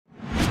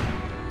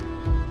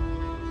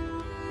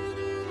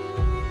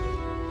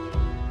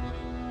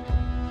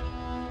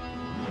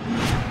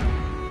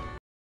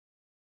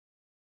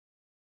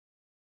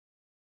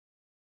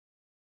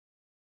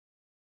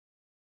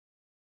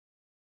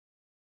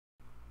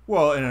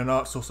Well, in a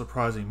not so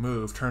surprising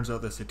move, turns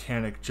out the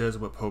Satanic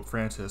Jesuit Pope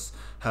Francis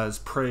has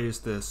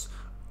praised this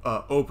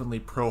openly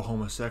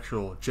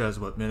pro-homosexual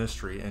Jesuit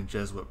ministry and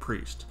Jesuit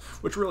priest,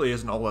 which really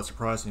isn't all that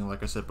surprising,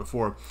 like I said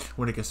before,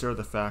 when you consider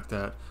the fact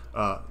that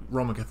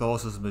Roman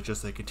Catholicism is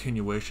just a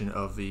continuation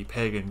of the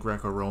pagan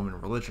Greco-Roman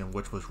religion,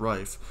 which was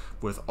rife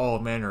with all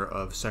manner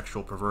of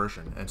sexual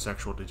perversion and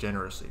sexual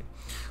degeneracy.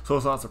 So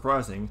it's not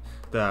surprising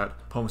that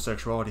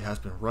homosexuality has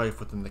been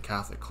rife within the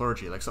Catholic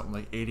clergy. Like something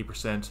like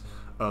 80%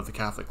 of the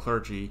Catholic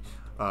clergy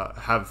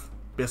have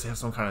basically have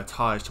some kind of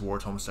ties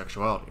towards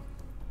homosexuality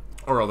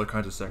or other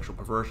kinds of sexual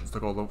perversions.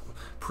 Like all the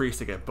priests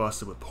that get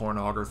busted with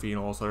pornography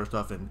and all this other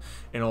stuff, and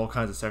all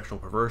kinds of sexual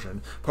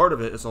perversion. Part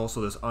of it is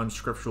also this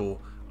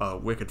unscriptural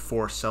wicked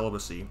forced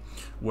celibacy,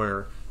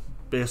 where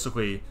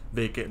basically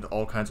they get into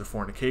all kinds of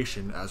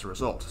fornication as a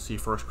result. See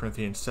 1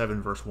 Corinthians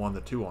 7 verse 1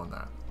 to 2 on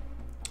that.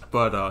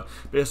 But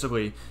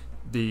basically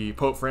the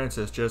Pope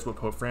Francis, Jesuit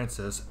Pope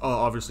Francis,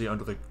 obviously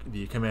under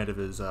the command of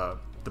his the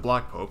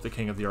Black Pope, the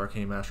King of the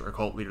Arcane Master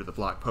occult leader, the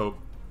Black Pope,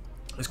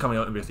 is coming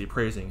out and basically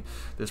praising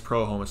this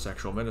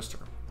pro-homosexual minister.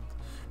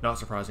 Not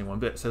surprising one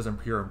bit. It says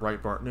here in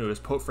Breitbart News,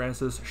 Pope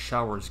Francis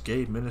showers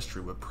gay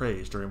ministry with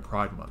praise during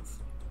Pride Month.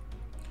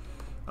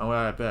 Oh,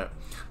 I bet.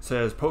 It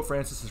says Pope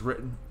Francis has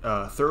written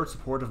a third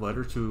supportive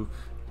letter to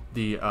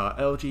the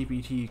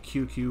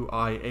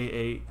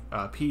LGBTQIAA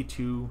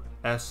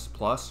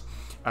P2S+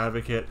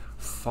 advocate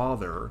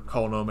Father,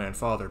 call no man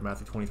Father,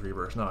 Matthew 23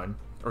 verse 9,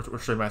 or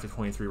sorry, Matthew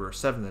 23 verse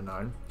 7 and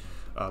 9.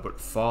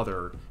 But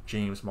Father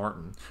James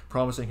Martin,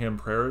 promising him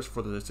prayers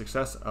for the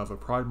success of a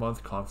Pride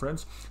Month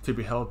conference to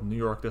be held in New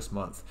York this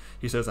month.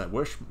 He says, I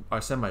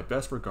send my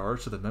best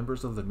regards to the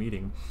members of the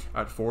meeting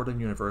at Fordham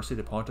University.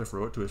 The Pontiff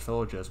wrote to his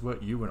fellow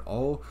Jesuit, you and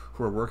all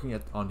who are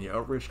working on the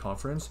Outreach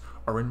Conference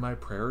are in my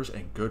prayers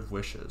and good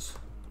wishes.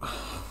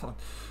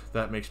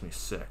 That makes me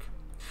sick.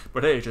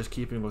 But hey, just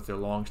keeping with the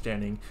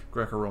long-standing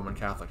Greco-Roman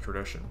Catholic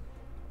tradition.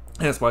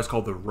 And that's why it's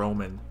called the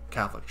Roman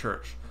Catholic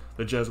Church.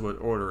 The Jesuit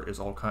order is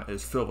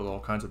filled with all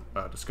kinds of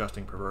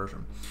disgusting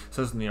perversion. It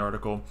says in the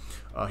article,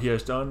 as he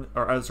has done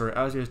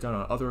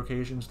on other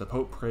occasions, the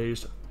Pope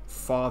praised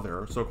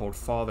Father, so-called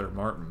Father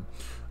Martin,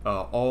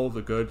 all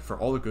the good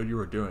you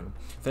are doing.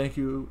 Thank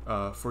you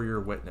for your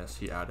witness,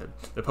 he added.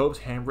 The Pope's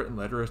handwritten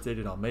letter is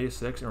dated on May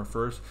 6 and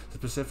refers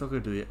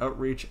specifically to the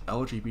Outreach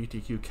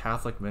LGBTQ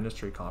Catholic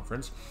Ministry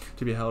Conference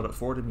to be held at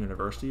Fordham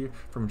University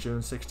from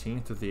June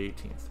 16th to the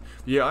 18th.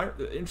 The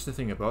interesting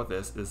thing about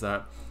this is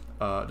that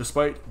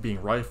despite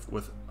being rife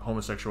with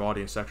homosexuality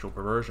and sexual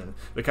perversion,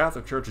 the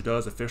Catholic Church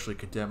does officially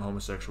condemn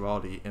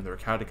homosexuality in their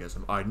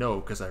catechism. I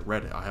know because I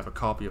read it. I have a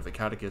copy of the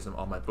catechism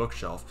on my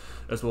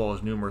bookshelf, as well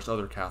as numerous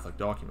other Catholic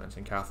documents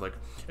and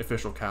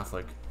official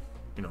Catholic,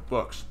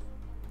 books.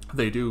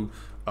 They do.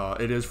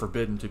 It is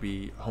forbidden to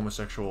be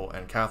homosexual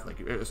and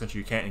Catholic. Essentially,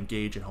 you can't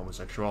engage in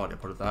homosexuality. I'll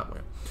put it that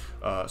way.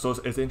 So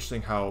it's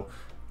interesting how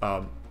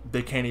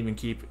they can't even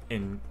keep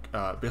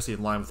basically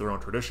in line with their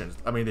own traditions.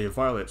 I mean, they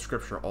violate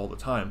scripture all the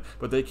time,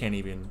 but they can't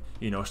even,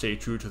 stay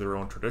true to their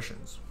own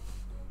traditions,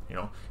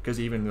 because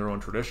even their own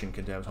tradition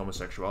condemns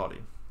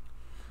homosexuality,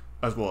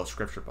 as well as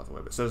scripture, by the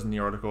way. But it says in the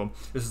article,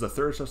 this is the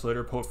third such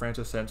letter Pope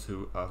Francis sent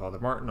to Father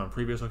Martin. On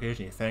previous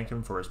occasion, he thanked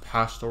him for his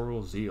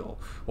pastoral zeal,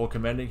 while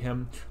commending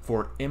him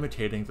for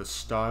imitating the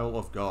style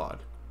of God.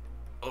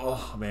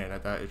 Oh, man,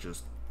 that is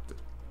just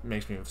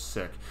makes me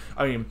sick.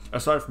 I mean,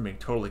 aside from being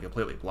totally,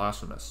 completely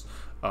blasphemous,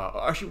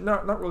 actually,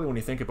 not really when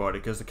you think about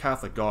it, because the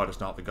Catholic God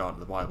is not the God of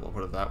the Bible, I'll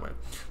put it that way.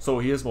 So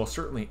he is most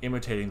certainly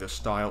imitating the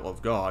style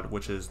of God,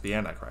 which is the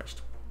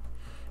Antichrist.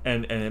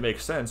 And it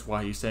makes sense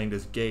why he's saying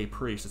this gay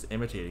priest is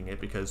imitating it,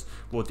 because,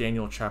 well,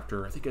 Daniel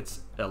chapter, I think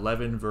it's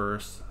 11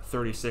 verse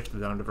 36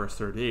 down to verse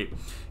 38,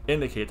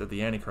 indicate that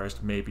the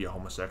Antichrist may be a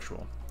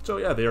homosexual. So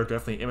yeah, they are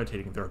definitely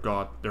imitating their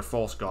God, their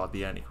false God,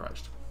 the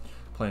Antichrist.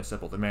 Plain and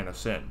simple, the man of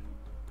sin.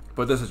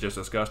 But this is just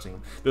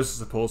disgusting. This is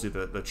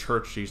supposedly the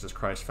church Jesus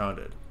Christ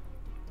founded.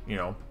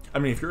 I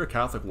mean, if you're a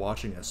Catholic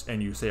watching this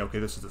and you say, okay,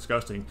 this is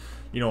disgusting,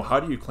 how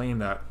do you claim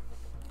that?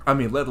 I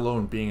mean, let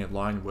alone being in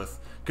line with,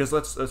 because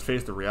let's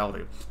face the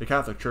reality. The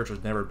Catholic Church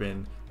has never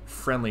been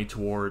friendly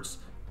towards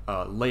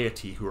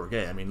laity who are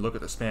gay. I mean, look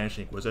at the Spanish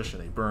Inquisition.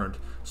 They burned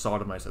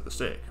sodomites at the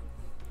stake.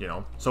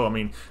 So I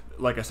mean,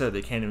 like I said,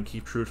 they can't even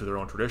keep true to their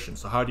own tradition.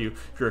 So how do you,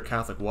 if you're a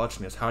Catholic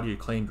watching this, how do you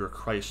claim you're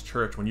Christ's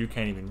church when your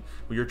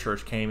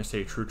church can't even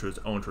stay true to its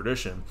own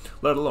tradition,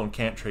 let alone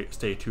can't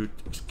stay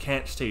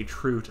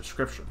true to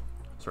Scripture?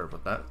 Sorry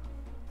about that.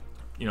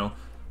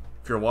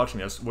 If you're watching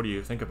this, what do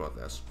you think about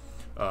this?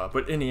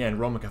 But in the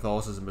end, Roman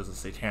Catholicism is a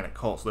satanic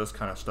cult, so this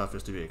kind of stuff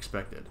is to be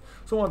expected.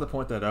 So I wanted to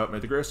point that out. May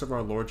the grace of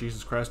our Lord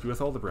Jesus Christ be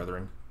with all the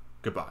brethren.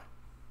 Goodbye.